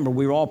got to remember,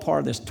 we were all part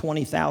of this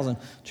 20,000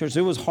 church.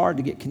 It was hard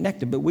to get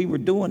connected, but we were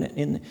doing it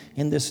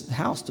in this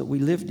house that we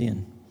lived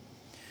in.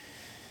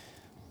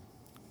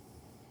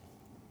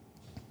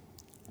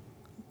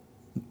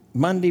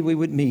 Monday we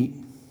would meet,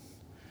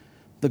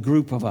 the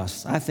group of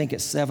us, I think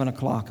at 7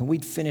 o'clock, and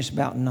we'd finish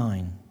about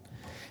 9.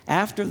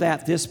 After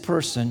that, this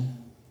person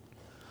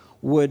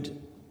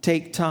would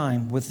take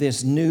time with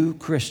this new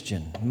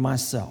Christian,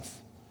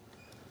 myself.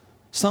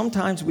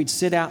 Sometimes we'd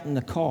sit out in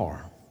the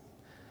car.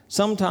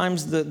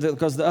 Sometimes,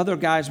 because the other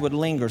guys would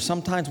linger,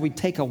 sometimes we'd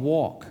take a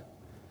walk.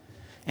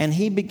 And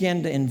he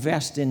began to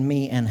invest in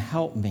me and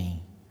help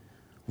me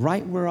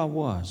right where I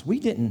was. We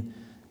didn't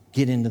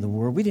get into the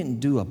Word. We didn't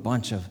do a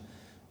bunch of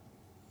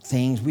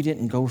things. We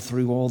didn't go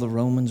through all the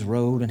Romans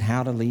road and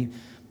how to leave.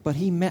 But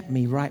he met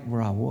me right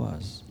where I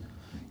was.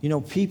 You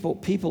know,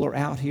 people are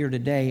out here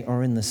today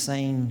are in the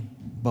same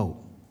boat.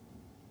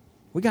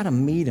 We got to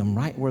meet them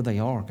right where they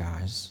are,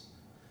 guys.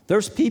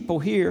 There's people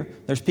here.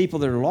 There's people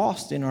that are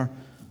lost in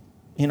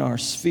our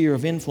sphere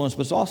of influence,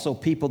 but there's also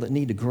people that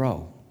need to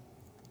grow.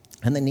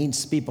 And they need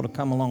people to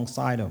come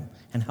alongside them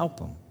and help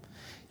them.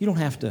 You don't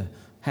have to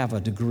have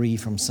a degree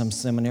from some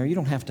seminary. You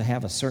don't have to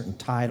have a certain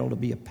title to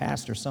be a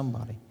pastor or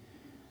somebody.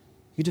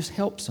 You just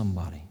help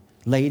somebody.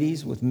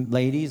 Ladies with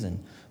ladies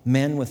and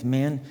men with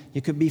men.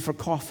 You could be for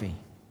coffee.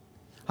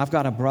 I've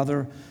got a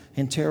brother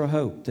in Terre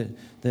Haute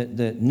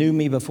that knew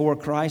me before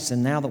Christ,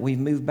 and now that we've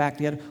moved back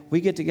together, we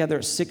get together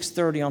at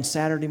 6:30 on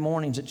Saturday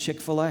mornings at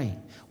Chick-fil-A.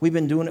 We've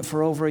been doing it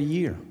for over a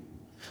year.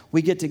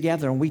 We get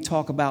together and we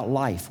talk about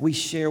life. We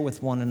share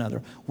with one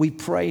another. We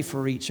pray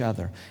for each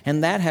other.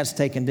 And that has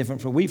taken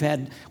different. We've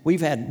had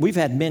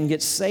men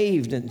get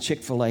saved in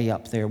Chick-fil-A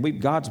up there.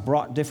 God's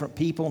brought different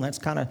people, and that's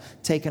kind of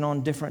taken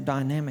on different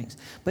dynamics.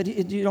 But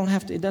it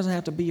doesn't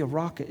have to be a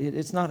rocket.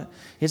 It's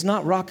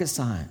not rocket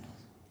science.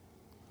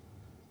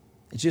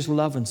 It's just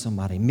loving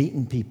somebody,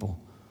 meeting people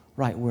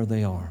right where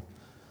they are.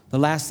 The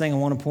last thing I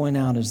want to point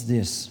out is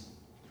this.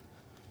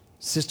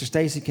 Sister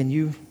Stacy, can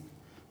you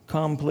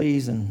come,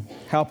 please, and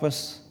help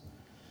us?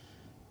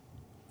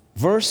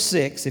 Verse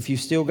 6, if you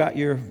still got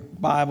your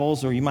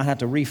Bibles, or you might have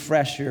to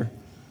refresh your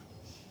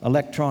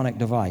electronic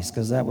device,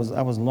 because I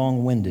was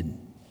long-winded.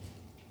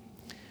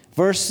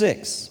 Verse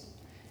 6,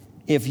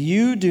 if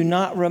you do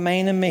not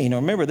remain in me, now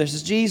remember, this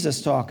is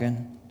Jesus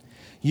talking,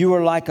 you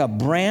are like a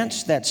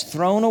branch that's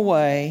thrown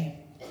away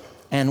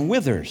and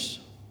withers.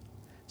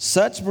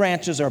 Such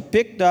branches are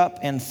picked up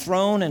and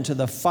thrown into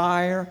the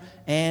fire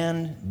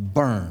and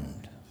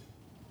burned.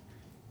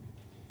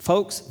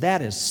 Folks,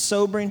 that is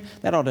sobering.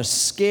 That ought to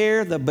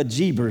scare the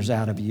bejeebers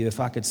out of you, if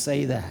I could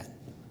say that.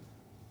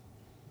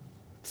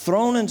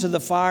 Thrown into the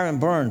fire and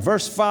burned.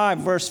 Verse 5,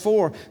 verse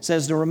 4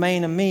 says to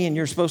remain in me, and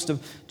you're supposed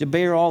to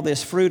bear all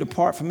this fruit.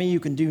 Apart from me, you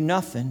can do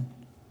nothing.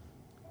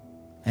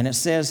 And it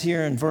says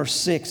here in verse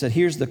 6 that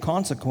here's the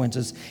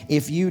consequences.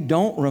 If you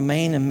don't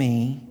remain in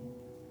me,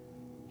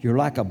 you're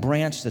like a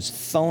branch that's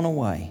thrown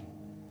away,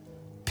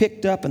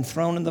 picked up and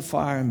thrown in the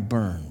fire and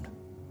burned.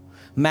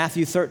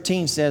 Matthew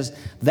 13 says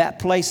that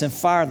place in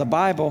fire,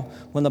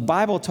 when the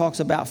Bible talks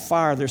about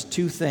fire, there's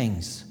two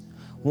things.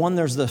 One,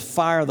 there's the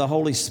fire of the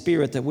Holy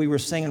Spirit that we were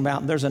singing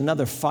about, and there's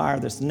another fire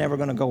that's never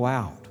going to go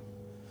out.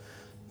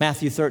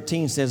 Matthew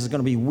 13 says it's going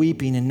to be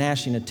weeping and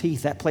gnashing of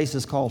teeth. That place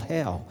is called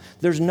hell.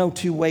 There's no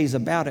two ways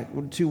about it,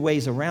 two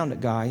ways around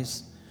it,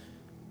 guys.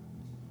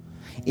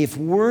 If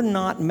we're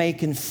not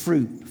making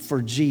fruit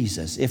for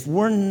Jesus, if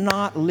we're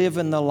not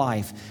living the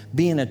life,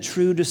 being a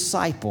true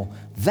disciple,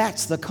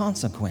 that's the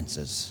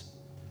consequences.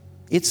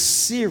 It's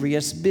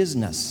serious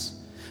business.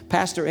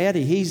 Pastor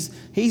Eddie, he's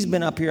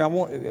been up here.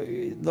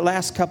 The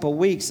last couple of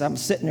weeks, I'm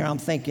sitting there, I'm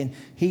thinking,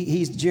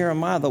 he's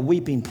Jeremiah, the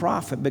weeping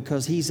prophet,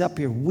 because he's up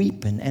here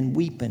weeping and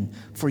weeping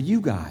for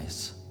you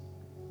guys.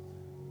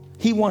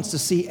 He wants to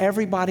see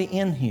everybody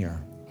in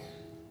here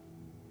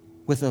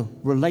with a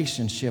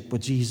relationship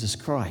with Jesus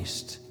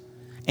Christ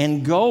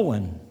and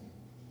going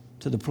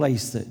to the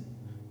place that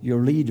your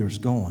leader's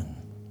going.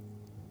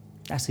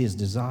 That's his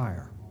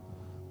desire.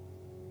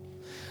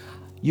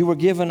 You were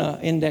given an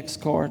index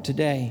card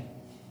today.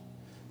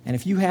 And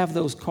if you have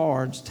those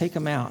cards, take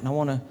them out. And I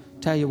want to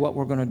tell you what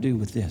we're going to do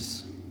with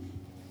this.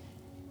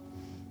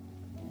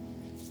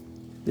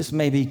 This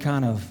may be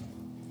kind of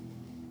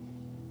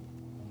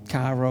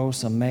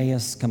Kairos,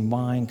 Emmaus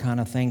combined kind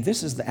of thing.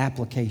 This is the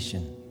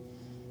application.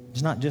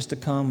 It's not just to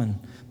come, and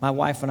my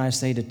wife and I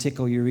say to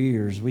tickle your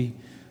ears.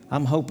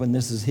 I'm hoping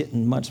this is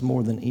hitting much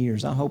more than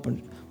ears. I'm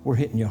hoping we're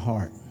hitting your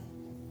heart.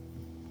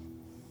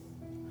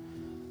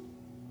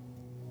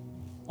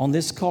 On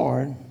this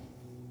card,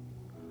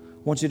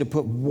 I want you to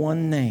put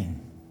one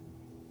name,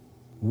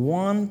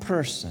 one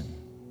person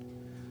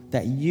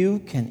that you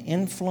can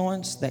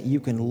influence, that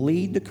you can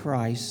lead to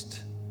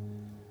Christ,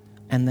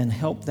 and then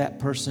help that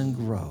person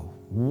grow.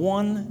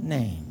 One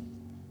name.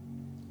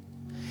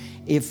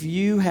 If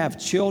you have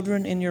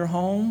children in your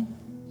home,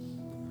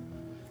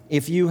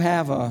 if you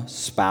have a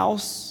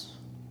spouse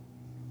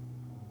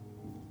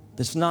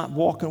that's not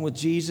walking with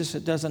Jesus,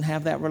 that doesn't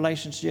have that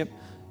relationship,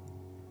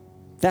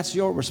 that's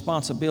your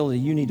responsibility.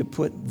 You need to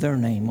put their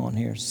name on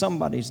here,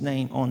 somebody's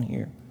name on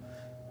here.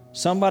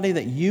 Somebody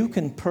that you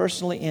can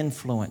personally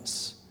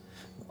influence.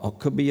 It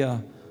could be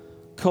a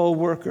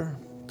co-worker,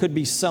 could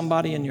be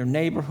somebody in your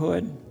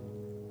neighborhood,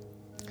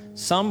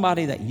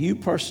 somebody that you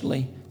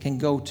personally can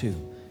go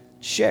to.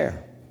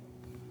 Share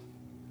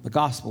the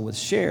gospel with.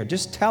 Share.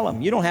 Just tell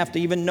them. You don't have to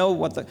even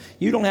know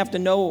you don't have to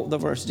know the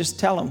verse. Just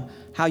tell them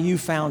how you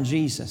found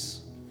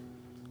Jesus.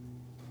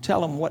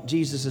 Tell them what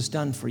Jesus has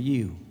done for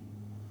you.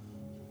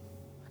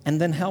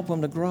 And then help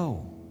them to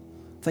grow.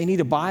 If they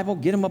need a Bible,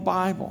 get them a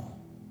Bible.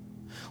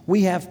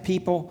 We have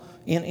people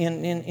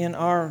in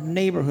our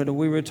neighborhood that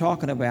we were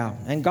talking about,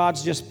 and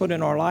God's just put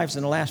in our lives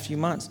in the last few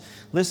months.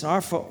 Listen,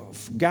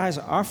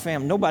 our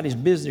family, nobody's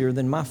busier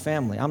than my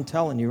family. I'm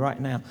telling you right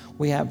now.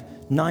 We have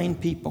 9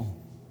 people.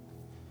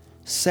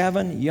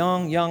 7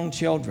 young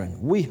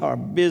children. We are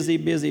busy,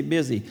 busy,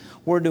 busy.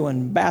 We're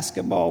doing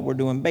basketball. We're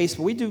doing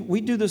baseball. We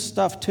do this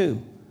stuff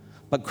too.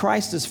 But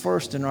Christ is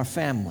first in our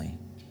family.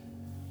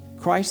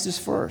 Christ is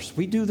first.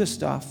 We do this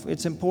stuff.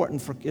 It's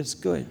important. It's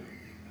good.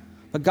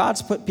 But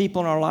God's put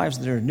people in our lives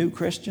that are new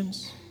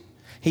Christians.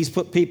 He's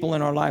put people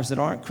in our lives that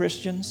aren't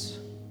Christians.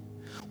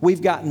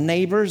 We've got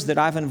neighbors that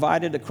I've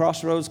invited to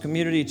Crossroads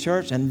Community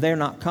Church, and they're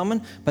not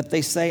coming, but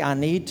they say, I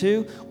need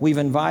to. We've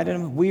invited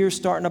them. We are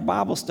starting a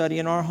Bible study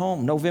in our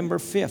home November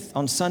 5th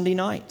on Sunday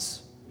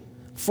nights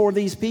for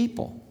these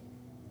people.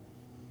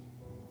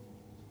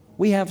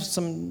 We have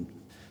some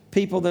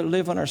people that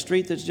live on our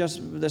street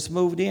that's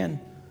moved in.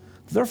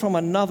 They're from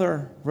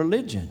another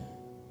religion,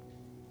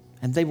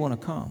 and they want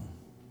to come.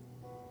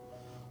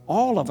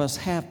 All of us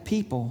have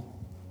people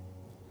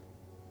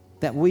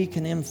that we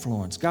can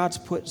influence. God's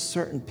put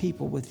certain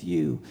people with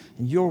you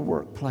in your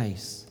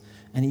workplace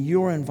and in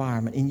your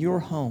environment, in your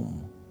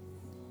home.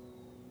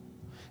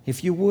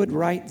 If you would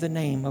write the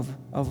name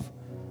of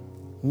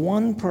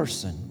one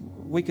person,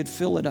 we could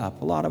fill it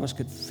up. A lot of us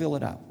could fill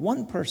it up.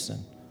 One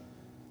person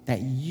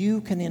that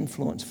you can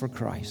influence for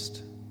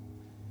Christ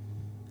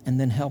and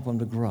then help them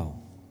to grow.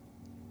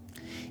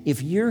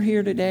 If you're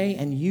here today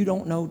and you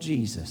don't know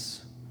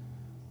Jesus,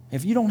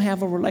 if you don't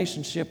have a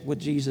relationship with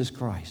Jesus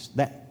Christ,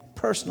 that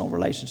personal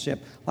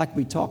relationship like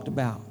we talked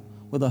about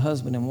with a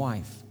husband and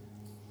wife,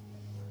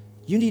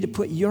 you need to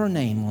put your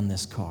name on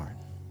this card.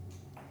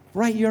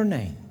 Write your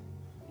name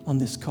on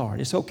this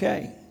card. It's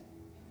okay.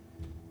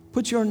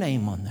 Put your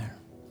name on there.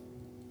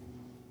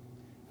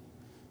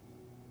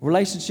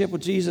 Relationship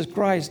with Jesus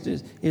Christ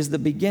is the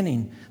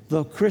beginning.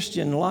 The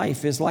Christian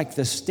life is like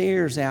the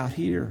stairs out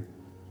here.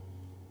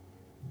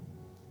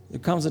 There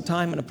comes a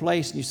time and a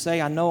place and you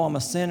say, I know I'm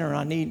a sinner and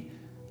I need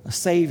a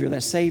Savior.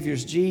 That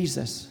Savior's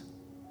Jesus.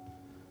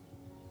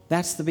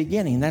 That's the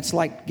beginning. That's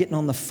like getting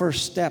on the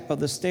first step of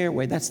the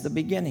stairway. That's the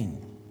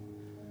beginning.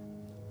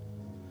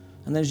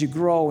 And as you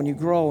grow and you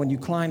grow and you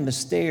climb the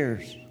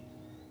stairs,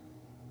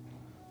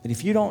 that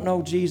if you don't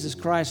know Jesus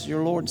Christ as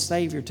your Lord and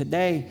Savior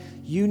today,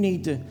 you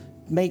need to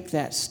make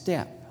that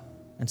step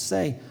and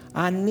say,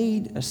 I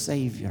need a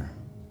Savior.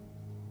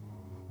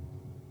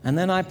 And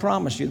then I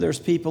promise you there's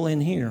people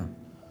in here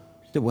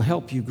that will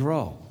help you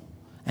grow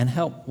and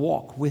help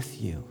walk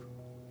with you.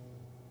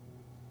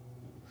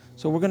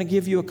 So we're going to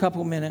give you a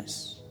couple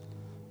minutes.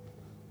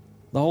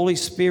 The Holy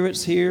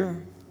Spirit's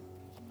here.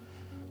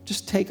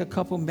 Just take a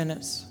couple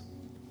minutes.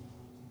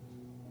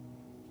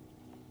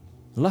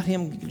 Let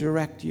Him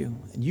direct you.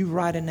 And you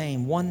write a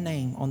name, one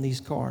name on these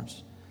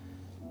cards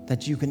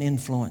that you can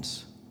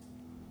influence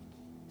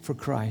for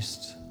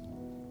Christ.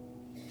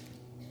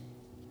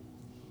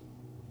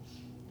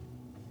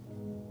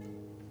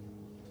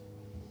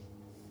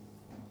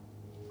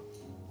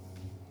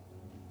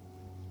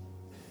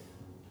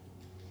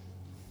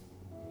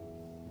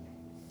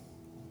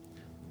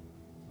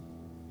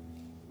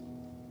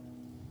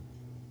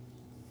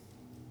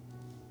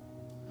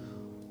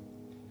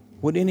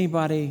 Would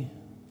anybody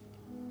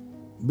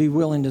be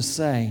willing to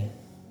say,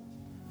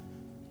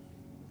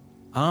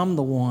 I'm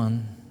the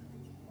one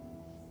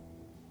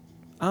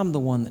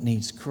that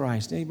needs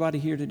Christ? Anybody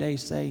here today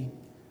say,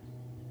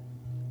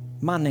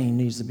 my name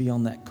needs to be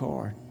on that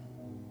card?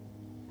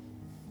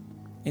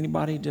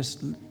 Anybody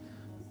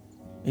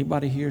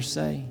here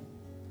say,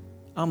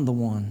 I'm the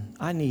one.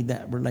 I need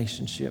that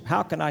relationship.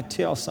 How can I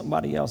tell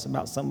somebody else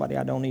about somebody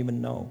I don't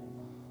even know?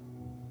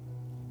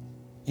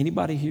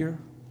 Anybody here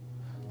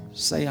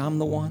say, I'm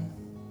the one?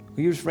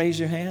 Will you just raise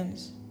your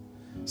hands?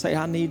 Say,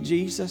 I need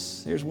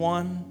Jesus. There's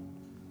one.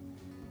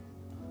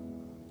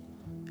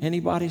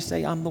 Anybody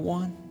say, I'm the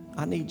one?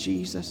 I need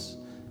Jesus.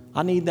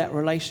 I need that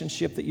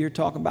relationship that you're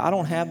talking about. I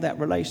don't have that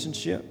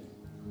relationship.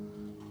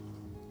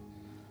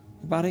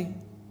 Anybody?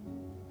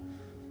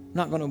 I'm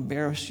not going to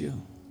embarrass you.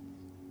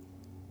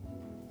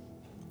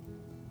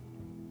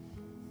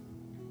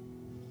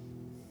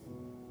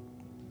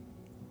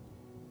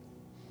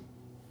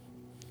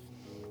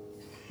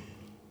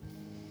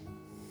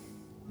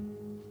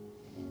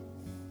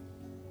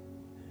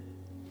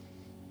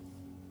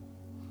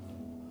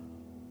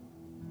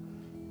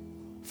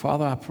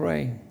 Father, I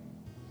pray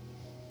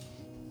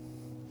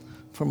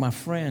for my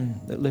friend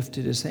that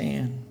lifted his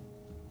hand.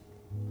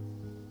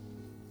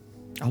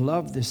 I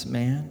love this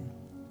man.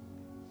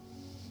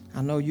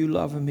 I know you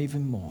love him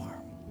even more.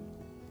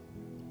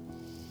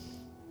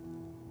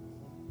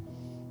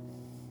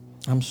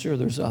 I'm sure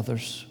there's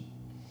others,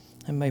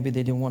 and maybe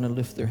they didn't want to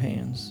lift their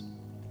hands.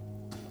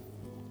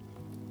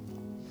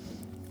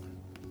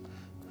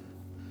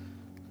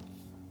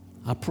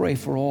 I pray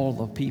for all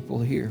the people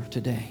here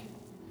today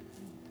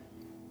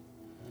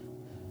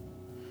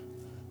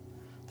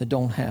that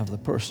don't have the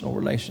personal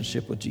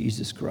relationship with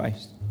Jesus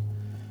Christ.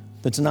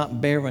 that's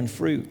not bearing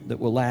fruit that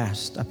will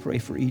last. I pray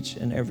for each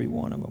and every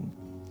one of them.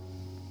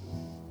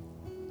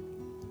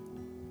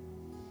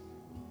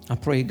 I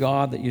pray,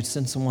 God, that you'd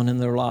send someone in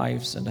their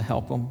lives and to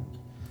help them,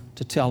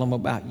 to tell them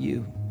about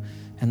you,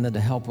 and then to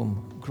help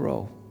them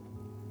grow.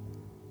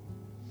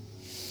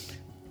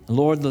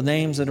 Lord, the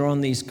names that are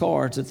on these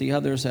cards that the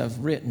others have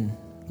written,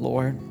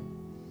 Lord,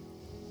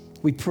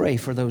 we pray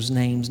for those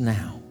names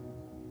now.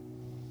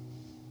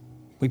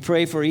 We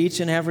pray for each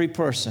and every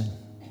person.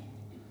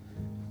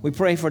 We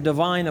pray for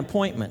divine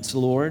appointments,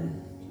 Lord.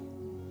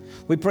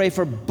 We pray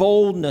for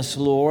boldness,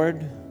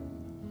 Lord.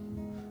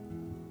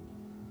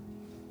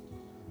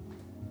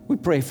 We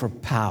pray for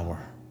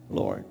power,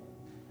 Lord.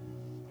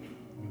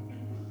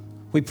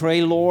 We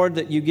pray, Lord,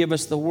 that you give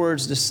us the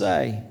words to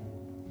say,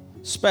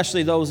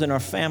 especially those in our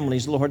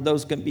families, Lord.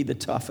 Those can be the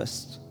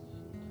toughest.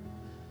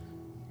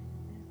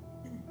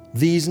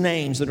 These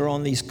names that are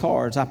on these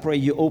cards, I pray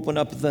you open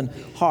up the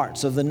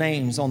hearts of the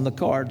names on the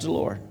cards,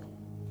 Lord.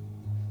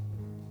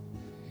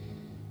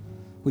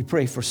 We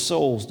pray for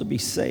souls to be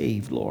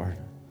saved, Lord,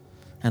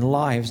 and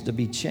lives to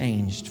be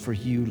changed for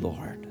you,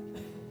 Lord.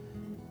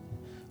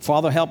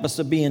 Father, help us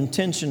to be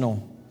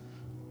intentional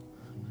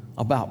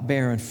about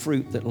bearing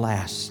fruit that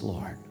lasts,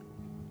 Lord.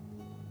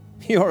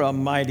 You're a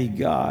mighty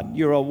God.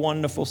 You're a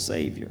wonderful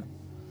Savior.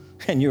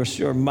 And you're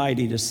sure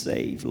mighty to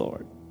save,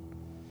 Lord.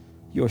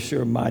 You're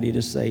sure mighty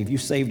to save. You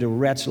saved a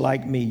wretch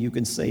like me. You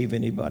can save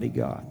anybody,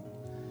 God.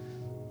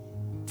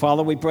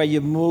 Father, we pray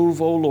you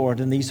move, oh Lord,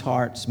 in these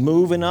hearts.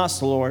 Move in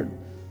us, Lord.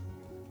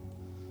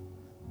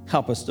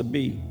 Help us to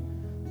be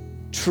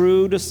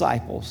true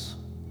disciples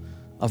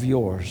of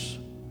yours.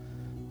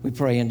 We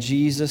pray in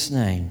Jesus'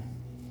 name.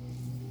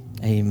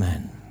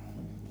 Amen.